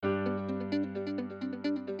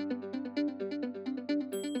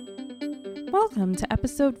Welcome to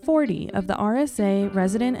episode 40 of the RSA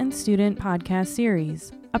Resident and Student Podcast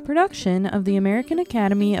Series, a production of the American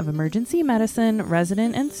Academy of Emergency Medicine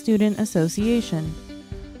Resident and Student Association.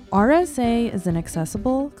 RSA is an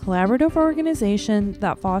accessible, collaborative organization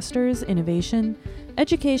that fosters innovation,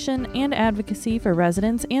 education, and advocacy for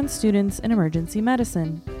residents and students in emergency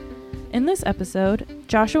medicine. In this episode,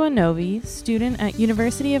 Joshua Novi, student at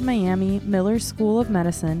University of Miami Miller School of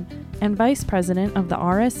Medicine and Vice President of the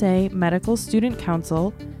RSA Medical Student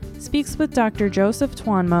Council, speaks with Dr. Joseph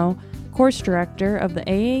Twanmo, Course Director of the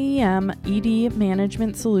AAEM ED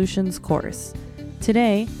Management Solutions course.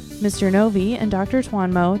 Today, Mr. Novi and Dr.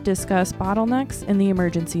 Twanmo discuss bottlenecks in the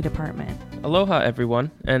emergency department. Aloha,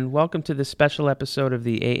 everyone, and welcome to this special episode of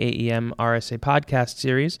the AAEM RSA podcast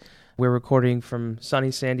series. We're recording from sunny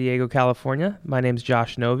San Diego, California. My name is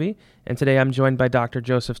Josh Novi, and today I'm joined by Dr.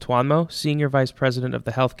 Joseph Twanmo, Senior Vice President of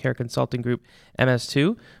the Healthcare Consulting Group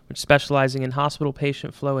MS2, which is specializing in hospital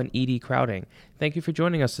patient flow and ED crowding. Thank you for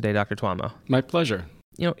joining us today, Dr. Twanmo. My pleasure.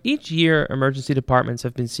 Each year, emergency departments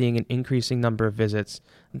have been seeing an increasing number of visits.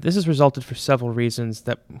 This has resulted for several reasons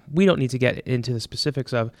that we don't need to get into the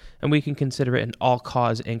specifics of, and we can consider it an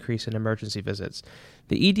all-cause increase in emergency visits.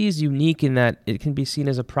 The ED is unique in that it can be seen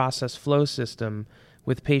as a process flow system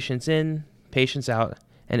with patients in, patients out,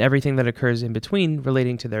 and everything that occurs in between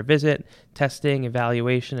relating to their visit, testing,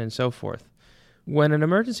 evaluation, and so forth. When an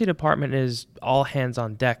emergency department is all hands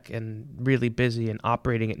on deck and really busy and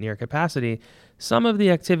operating at near capacity, some of the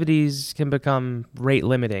activities can become rate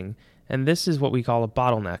limiting, and this is what we call a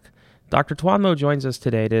bottleneck. Dr. Twanmo joins us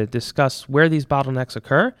today to discuss where these bottlenecks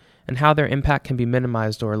occur and how their impact can be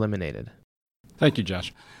minimized or eliminated. Thank you,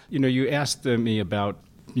 Josh. You asked me about,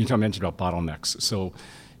 you mentioned about bottlenecks. So,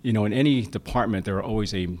 in any department, there are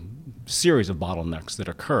always a series of bottlenecks that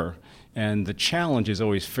occur. And the challenge is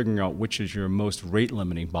always figuring out which is your most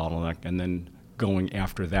rate-limiting bottleneck and then going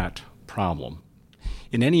after that problem.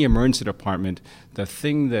 In any emergency department, the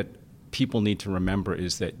thing that people need to remember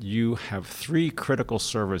is that you have three critical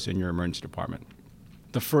servers in your emergency department.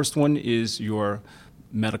 The first one is your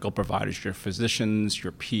medical providers, your physicians,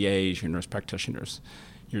 your PAs, your nurse practitioners.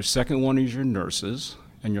 Your second one is your nurses,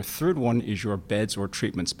 and your third one is your beds or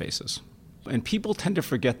treatment spaces. And people tend to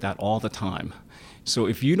forget that all the time. So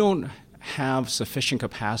if you don't have sufficient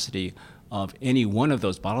capacity of any one of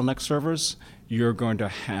those bottleneck servers, you're going to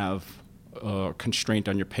have constraint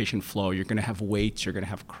on your patient flow. You're going to have waits. You're going to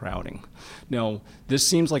have crowding. Now, this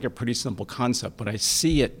seems like a pretty simple concept, but I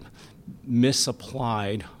see it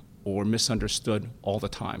misapplied or misunderstood all the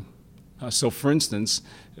time. So, for instance,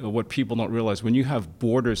 what people don't realize, when you have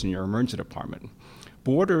boarders in your emergency department,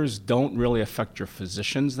 boarders don't really affect your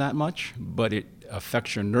physicians that much, but it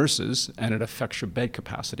affects your nurses and it affects your bed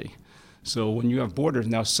capacity. So when you have boarders,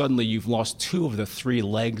 now suddenly you've lost two of the three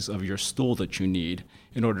legs of your stool that you need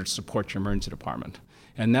in order to support your emergency department.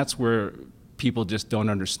 And that's where people just don't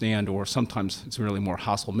understand, or sometimes it's really more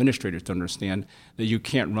hospital administrators don't understand, that you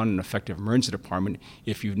can't run an effective emergency department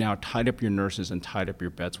if you've now tied up your nurses and tied up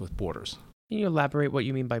your beds with boarders. Can you elaborate what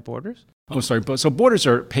you mean by boarders? Oh, sorry. So boarders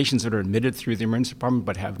are patients that are admitted through the emergency department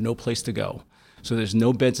but have no place to go. So there's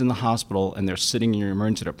no beds in the hospital and they're sitting in your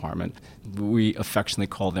emergency department. We affectionately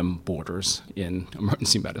call them boarders in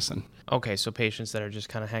emergency medicine. Okay, so patients that are just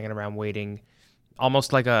kind of hanging around waiting,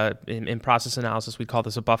 almost like in process analysis, we call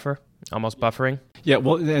this a buffer, almost buffering. Yeah,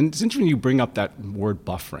 well, and it's interesting you bring up that word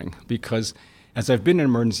buffering, because as I've been in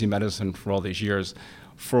emergency medicine for all these years,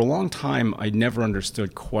 for a long time, I never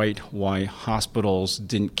understood quite why hospitals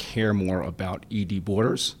didn't care more about ED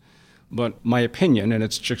boarders. But my opinion, and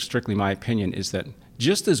it's strictly my opinion, is that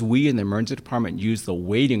just as we in the emergency department use the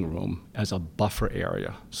waiting room as a buffer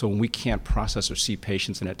area, so when we can't process or see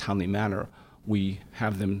patients in a timely manner, we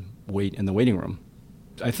have them wait in the waiting room.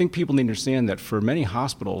 I think people need to understand that for many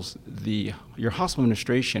hospitals, your hospital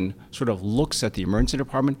administration sort of looks at the emergency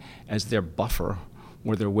department as their buffer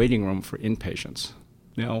or their waiting room for inpatients.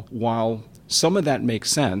 Now, while some of that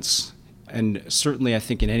makes sense, and certainly I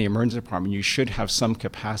think in any emergency department you should have some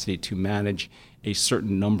capacity to manage a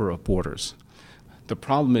certain number of boarders. The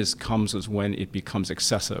problem comes when it becomes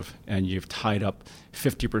excessive and you've tied up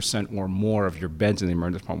 50% or more of your beds in the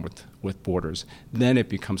emergency department with boarders. Then it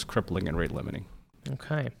becomes crippling and rate limiting.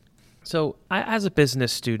 Okay. So as a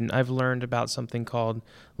business student, I've learned about something called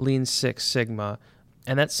Lean Six Sigma,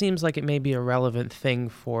 and that seems like it may be a relevant thing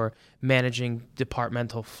for managing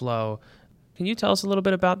departmental flow. Can you tell us a little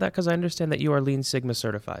bit about that? Because I understand that you are Lean Sigma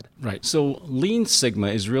certified. Right. So Lean Sigma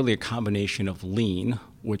is really a combination of Lean,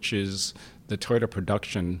 which is the Toyota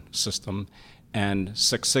production system, and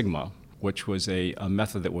Six Sigma, which was a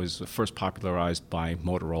method that was first popularized by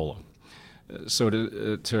Motorola. So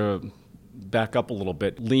to back up a little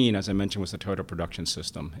bit, Lean, as I mentioned, was the Toyota production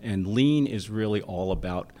system. And Lean is really all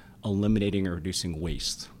about eliminating or reducing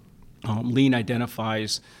waste. Lean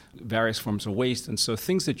identifies various forms of waste, and so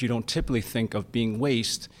things that you don't typically think of being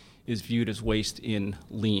waste is viewed as waste in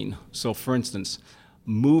Lean. So for instance,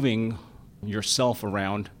 moving yourself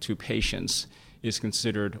around to patients is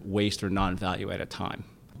considered waste or non-value added time.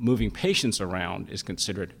 Moving patients around is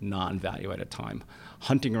considered non-value added time.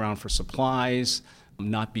 Hunting around for supplies,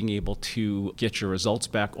 not being able to get your results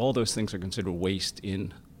back, all those things are considered waste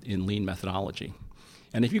in Lean methodology.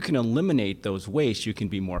 And if you can eliminate those wastes, you can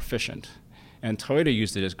be more efficient. And Toyota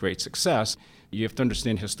used it as great success. You have to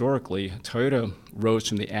understand historically, Toyota rose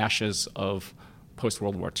from the ashes of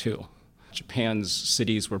post-World War II. Japan's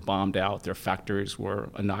cities were bombed out, their factories were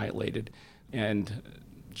annihilated, and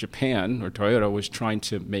Japan, or Toyota, was trying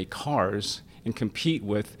to make cars and compete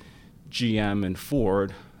with GM and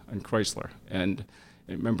Ford and Chrysler. And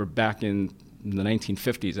I remember back in the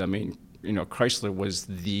 1950s, Chrysler was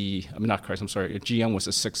GM was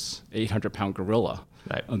a 800-pound gorilla,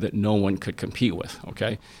 right, that no one could compete with,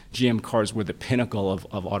 okay? GM cars were the pinnacle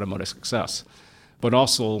of automotive success. But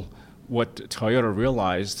also, what Toyota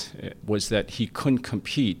realized was that he couldn't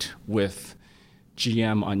compete with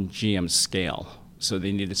GM on GM's scale. So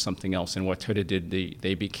they needed something else. And what Toyota did,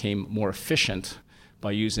 they became more efficient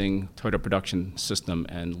by using Toyota production system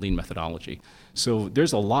and Lean methodology. So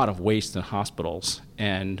there's a lot of waste in hospitals,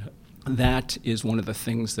 and that is one of the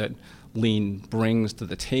things that Lean brings to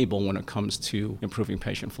the table when it comes to improving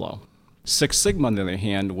patient flow. Six Sigma, on the other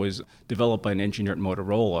hand, was developed by an engineer at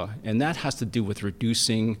Motorola, and that has to do with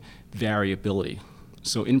reducing variability.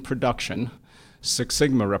 So in production, Six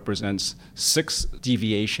Sigma represents 6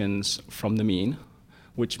 deviations from the mean,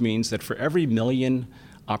 which means that for every million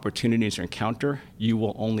opportunities you encounter, you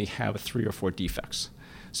will only have 3 or 4 defects.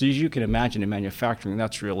 So as you can imagine in manufacturing,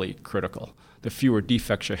 that's really critical. The fewer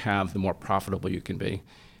defects you have, the more profitable you can be.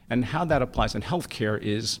 And how that applies in healthcare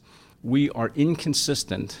is we are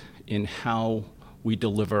inconsistent in how we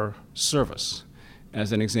deliver service.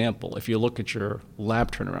 As an example, if you look at your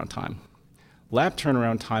lab turnaround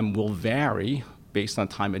time will vary based on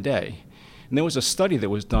time of day. And there was a study that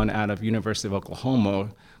was done out of University of Oklahoma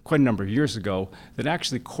quite a number of years ago that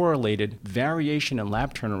actually correlated variation in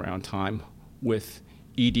lab turnaround time with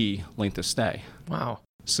ED length of stay. Wow.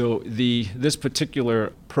 So this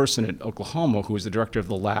particular person at Oklahoma, who was the director of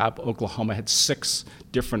the lab, Oklahoma had 6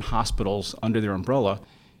 different hospitals under their umbrella.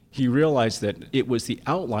 He realized that it was the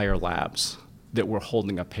outlier labs that were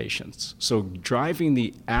holding up patients. So driving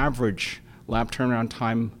the average lab turnaround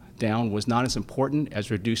time down was not as important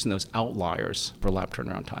as reducing those outliers for lab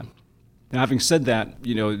turnaround time. Now, having said that,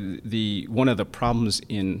 one of the problems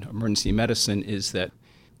in emergency medicine is that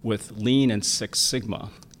with Lean and Six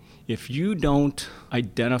Sigma, if you don't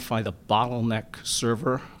identify the bottleneck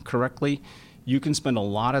server correctly, you can spend a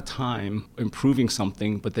lot of time improving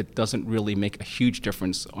something, but that doesn't really make a huge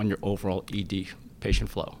difference on your overall ED patient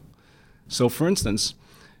flow. So for instance,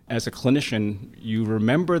 as a clinician, you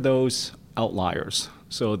remember those outliers.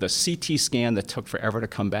 So the CT scan that took forever to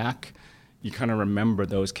come back, you kind of remember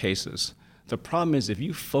those cases. The problem is if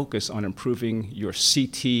you focus on improving your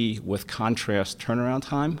CT with contrast turnaround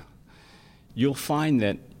time, you'll find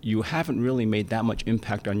that you haven't really made that much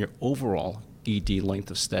impact on your overall ED length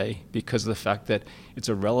of stay because of the fact that it's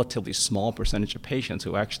a relatively small percentage of patients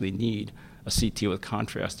who actually need a CT with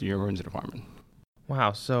contrast in your emergency department.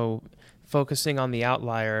 Wow, so focusing on the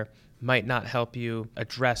outlier might not help you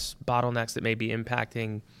address bottlenecks that may be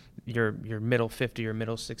impacting your middle 50 or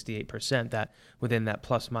middle 68% that within that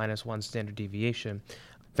plus minus 1 standard deviation.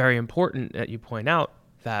 Very important that you point out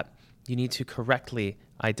that you need to correctly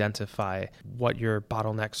identify what your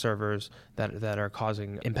bottleneck servers that are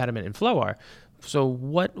causing impediment in flow are. So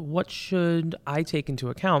what should I take into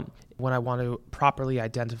account when I want to properly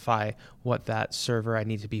identify what that server I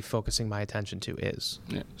need to be focusing my attention to is?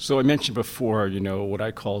 Yeah. So I mentioned before, what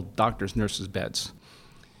I call doctors, nurses, beds.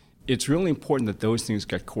 It's really important that those things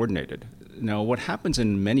get coordinated. Now, what happens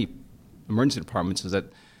in many emergency departments is that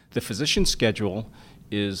the physician schedule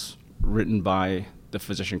is written by the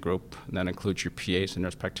physician group, and that includes your PAs and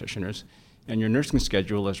nurse practitioners, and your nursing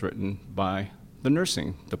schedule is written by the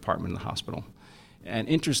nursing department in the hospital. And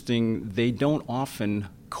interesting, they don't often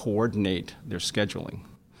coordinate their scheduling.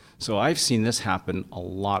 So I've seen this happen a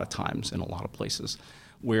lot of times in a lot of places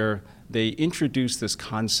where they introduce this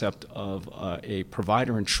concept of a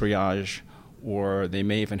provider in triage, or they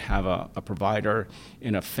may even have a provider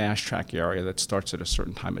in a fast track area that starts at a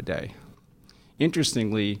certain time of day.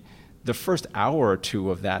 Interestingly, the first hour or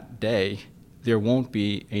 2 of that day, there won't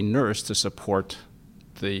be a nurse to support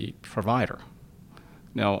the provider.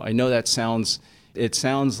 Now, I know it sounds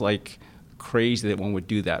like crazy that one would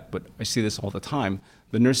do that, but I see this all the time.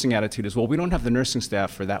 The nursing attitude is, well, we don't have the nursing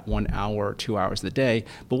staff for that 1 hour or 2 hours a day,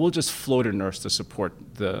 but we'll just float a nurse to support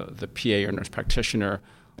the PA or nurse practitioner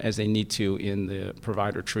as they need to in the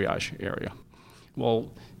provider triage area.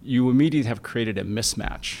 Well, you immediately have created a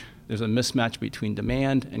mismatch. There's a mismatch between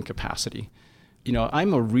demand and capacity.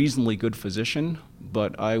 I'm a reasonably good physician,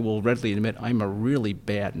 but I will readily admit I'm a really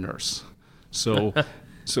bad nurse. So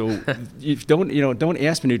don't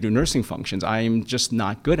ask me to do nursing functions. I'm just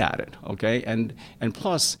not good at it. Okay, and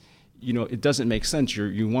plus, it doesn't make sense.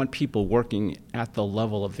 You want people working at the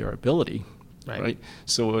level of their ability, right?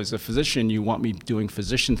 So as a physician, you want me doing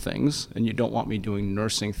physician things, and you don't want me doing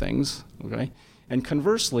nursing things. Okay, and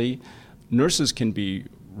conversely, nurses can be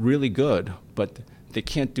really good, but they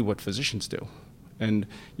can't do what physicians do. And,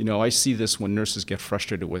 I see this when nurses get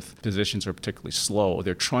frustrated with physicians who are particularly slow.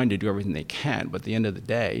 They're trying to do everything they can, but at the end of the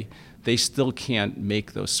day, they still can't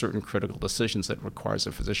make those certain critical decisions that it requires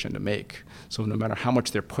a physician to make. So no matter how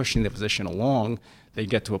much they're pushing the physician along, they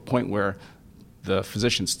get to a point where the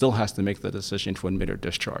physician still has to make the decision to admit or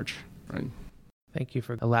discharge, right? Thank you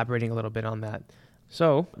for elaborating a little bit on that.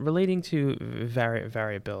 So, relating to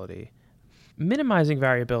variability, minimizing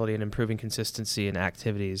variability and improving consistency in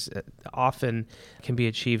activities often can be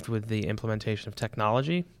achieved with the implementation of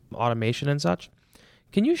technology, automation, and such.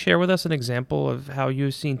 Can you share with us an example of how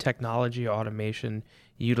you've seen technology or automation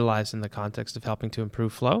utilized in the context of helping to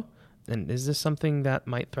improve flow? And is this something that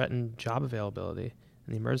might threaten job availability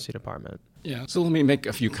in the emergency department? Yeah, so let me make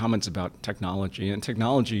a few comments about technology. And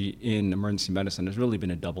technology in emergency medicine has really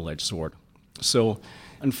been a double-edged sword. So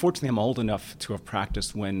unfortunately, I'm old enough to have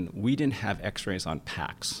practiced when we didn't have x-rays on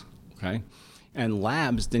PACS, okay? And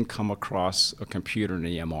labs didn't come across a computer and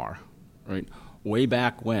EMR, right? Way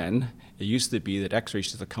back when, it used to be that x-rays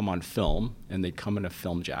used to come on film, and they'd come in a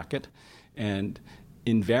film jacket. And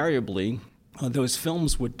invariably, those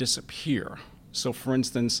films would disappear. So for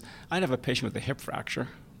instance, I'd have a patient with a hip fracture,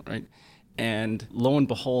 right? And lo and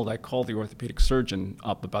behold, I call the orthopedic surgeon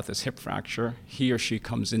up about this hip fracture. He or she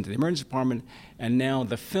comes into the emergency department, and now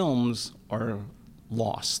the films are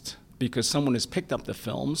lost because someone has picked up the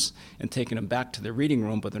films and taken them back to the reading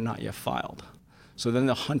room, but they're not yet filed. So then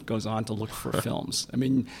the hunt goes on to look for films. I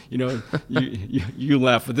mean, you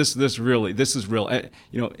laugh, but this is real.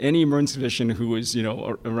 Any emergency physician who is,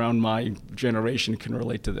 around my generation can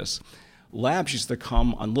relate to this. Labs used to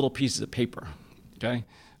come on little pieces of paper, okay?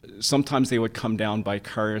 Sometimes they would come down by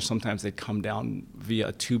courier, sometimes they'd come down via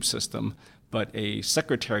a tube system, but a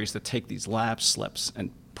secretary used to take these lab slips and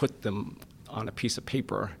put them on a piece of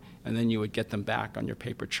paper, and then you would get them back on your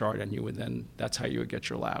paper chart, and that's how you would get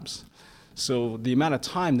your labs. So the amount of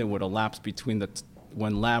time that would elapse between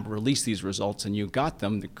when lab released these results and you got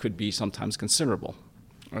them, that could be sometimes considerable,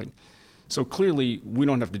 right? So clearly, we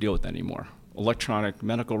don't have to deal with that anymore. Electronic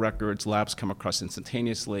medical records, labs come across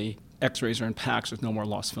instantaneously. X-rays are in PACS, there's no more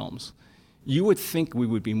lost films. You would think we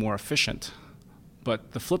would be more efficient,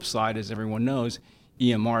 but the flip side, as everyone knows,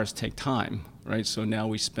 EMRs take time, right? So now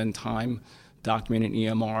we spend time documenting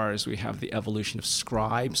EMRs. We have the evolution of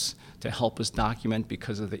scribes to help us document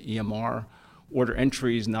because of the EMR. Order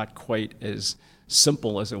entry is not quite as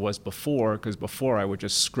simple as it was before, because before I would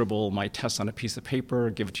just scribble my tests on a piece of paper,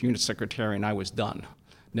 give it to unit secretary, and I was done.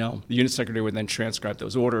 Now, the unit secretary would then transcribe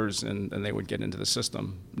those orders, and they would get into the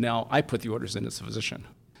system. Now, I put the orders in as a physician.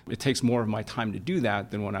 It takes more of my time to do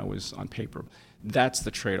that than when I was on paper. That's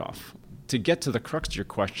the trade-off. To get to the crux of your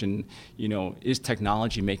question, is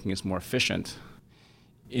technology making us more efficient?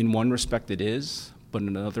 In one respect, it is, but in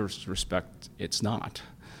another respect, it's not.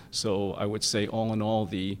 So I would say, all in all,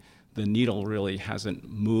 the needle really hasn't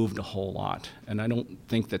moved a whole lot. And I don't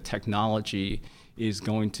think that technology is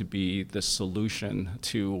going to be the solution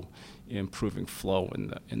to improving flow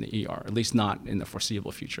in the ER, at least not in the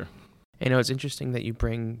foreseeable future. It's interesting that you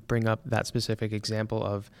bring up that specific example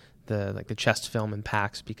of the chest film and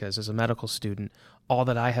PACS, because as a medical student, all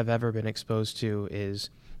that I have ever been exposed to is,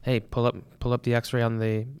 hey, pull up the X-ray on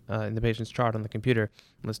in the patient's chart on the computer,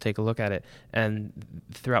 and let's take a look at it. And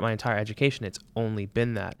throughout my entire education, it's only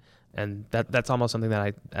been that, and that's almost something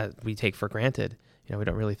that we take for granted. We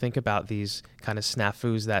don't really think about these kind of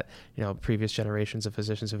snafus that previous generations of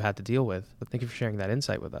physicians have had to deal with. But thank you for sharing that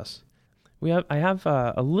insight with us. I have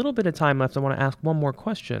a little bit of time left. I want to ask one more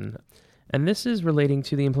question, and this is relating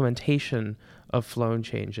to the implementation of flow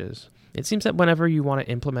changes. It seems that whenever you want to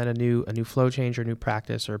implement a new flow change or new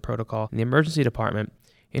practice or protocol in the emergency department,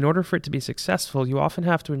 in order for it to be successful, you often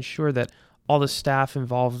have to ensure that all the staff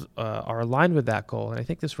involved are aligned with that goal. And I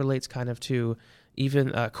think this relates kind of to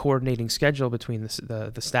even a coordinating schedule between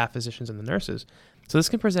the staff physicians and the nurses. So this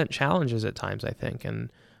can present challenges at times, I think.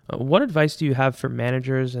 And what advice do you have for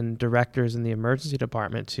managers and directors in the emergency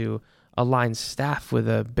department to align staff with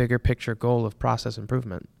a bigger picture goal of process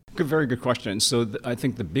improvement? Very good question. So I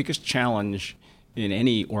think the biggest challenge in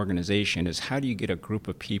any organization is how do you get a group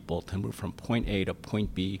of people to move from point A to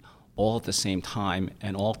point B all at the same time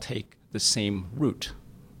and all take the same route?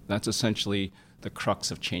 That's essentially the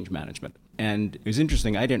crux of change management. And it was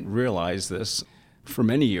interesting, I didn't realize this for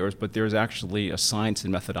many years, but there's actually a science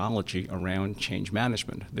and methodology around change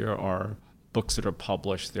management. There are books that are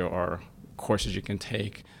published, there are courses you can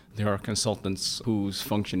take, there are consultants whose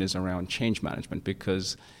function is around change management,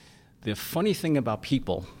 because the funny thing about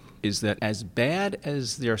people is that as bad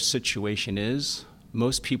as their situation is,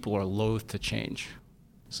 most people are loath to change.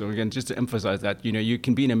 So again, just to emphasize that, you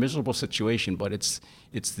can be in a miserable situation, but it's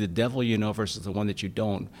the devil you know versus the one that you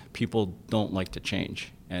don't. People don't like to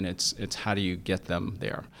change, and it's how do you get them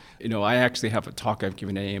there? I actually have a talk I've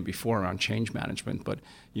given at AM before around change management, but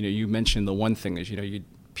you mentioned the one thing is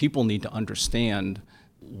people need to understand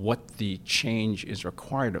what the change is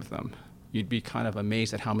required of them. You'd be kind of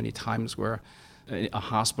amazed at how many times where a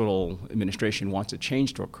hospital administration wants a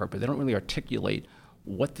change to occur, but they don't really articulate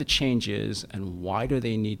what the change is and why do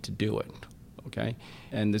they need to do it, okay?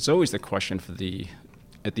 And it's always the question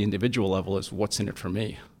at the individual level is what's in it for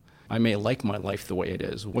me? I may like my life the way it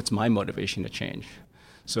is. What's my motivation to change?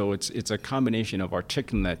 So it's a combination of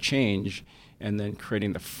articulating that change and then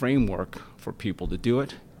creating the framework for people to do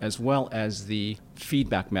it, as well as the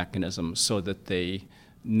feedback mechanism so that they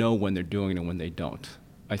know when they're doing it and when they don't.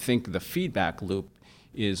 I think the feedback loop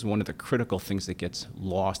is one of the critical things that gets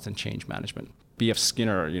lost in change management. B.F.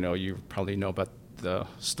 Skinner, you probably know about the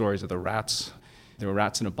stories of the rats. There were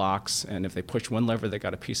rats in a box, and if they pushed one lever, they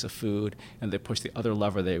got a piece of food, and they pushed the other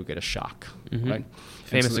lever, they would get a shock, right?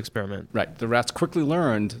 Famous experiment. Right. The rats quickly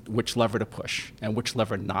learned which lever to push and which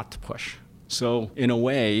lever not to push. So in a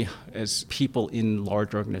way, as people in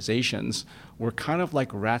large organizations, we're kind of like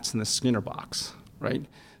rats in the Skinner box, right?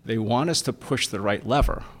 They want us to push the right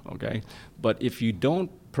lever, okay? But if you don't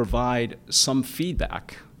provide some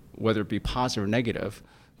feedback, whether it be positive or negative,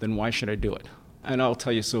 then why should I do it? And I'll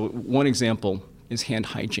tell you, so one example is hand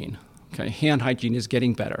hygiene, okay? Hand hygiene is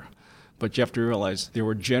getting better, but you have to realize there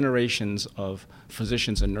were generations of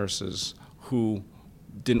physicians and nurses who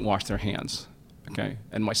didn't wash their hands, okay?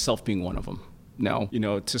 And myself being one of them. Now,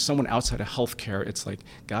 to someone outside of healthcare, it's like,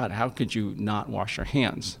 God, how could you not wash your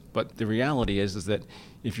hands? But the reality is that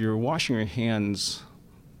if you're washing your hands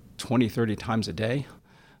 20, 30 times a day,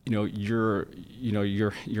 your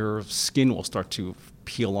skin will start to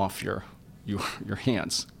peel off your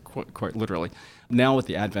hands, quite literally. Now with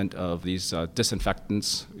the advent of these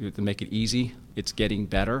disinfectants to make it easy, it's getting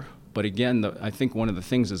better. But again, I think one of the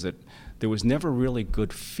things is that there was never really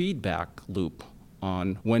good feedback loop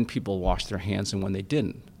on when people washed their hands and when they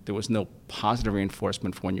didn't. There was no positive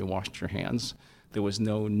reinforcement for when you washed your hands. There was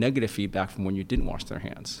no negative feedback from when you didn't wash their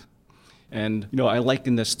hands. And, I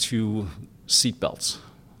liken this to seatbelts.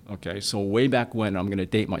 Okay, so way back when, I'm going to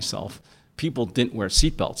date myself, people didn't wear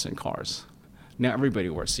seatbelts in cars. Now everybody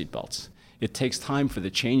wears seatbelts. It takes time for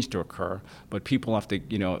the change to occur, but people have to,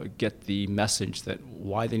 get the message that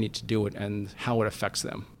why they need to do it and how it affects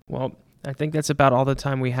them. Well, I think that's about all the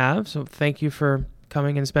time we have. So thank you for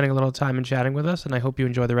coming and spending a little time and chatting with us, and I hope you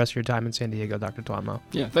enjoy the rest of your time in San Diego, Dr. Tuomo.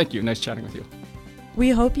 Yeah, thank you. Nice chatting with you.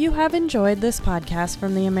 We hope you have enjoyed this podcast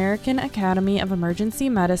from the American Academy of Emergency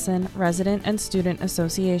Medicine Resident and Student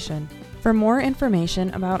Association. For more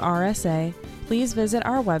information about RSA, please visit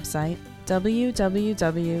our website,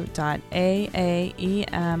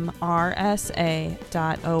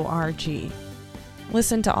 www.aaemrsa.org.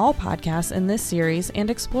 Listen to all podcasts in this series and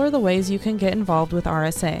explore the ways you can get involved with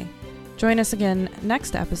RSA. Join us again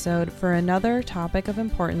next episode for another topic of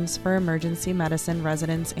importance for emergency medicine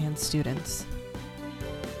residents and students.